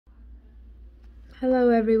Hello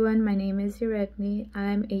everyone, my name is Yeredny.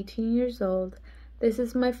 I'm 18 years old. This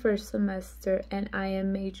is my first semester and I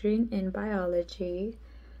am majoring in biology.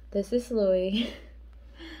 This is Louie.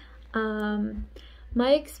 My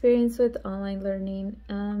experience with online learning,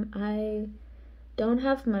 I don't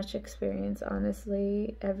have much experience,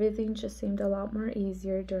 honestly. Everything just seemed a lot more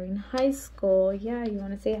easier during high school. Yeah, you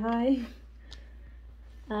want to say hi?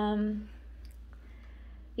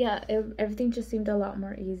 Everything just seemed a lot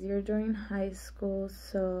more easier during high school,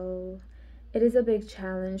 so it is a big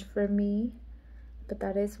challenge for me, but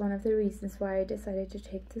that is one of the reasons why I decided to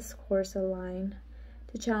take this course online,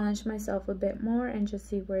 to challenge myself a bit more and just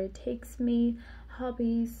see where it takes me.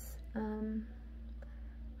 Hobbies,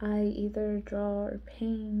 I either draw or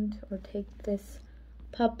paint or take this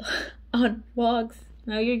pup on walks.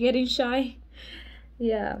 Now you're getting shy.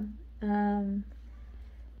 Yeah, and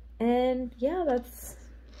yeah, that's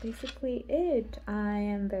basically it. I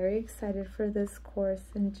am very excited for this course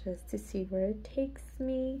and just to see where it takes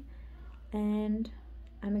me, and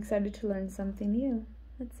I'm excited to learn something new.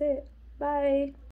 That's it. Bye.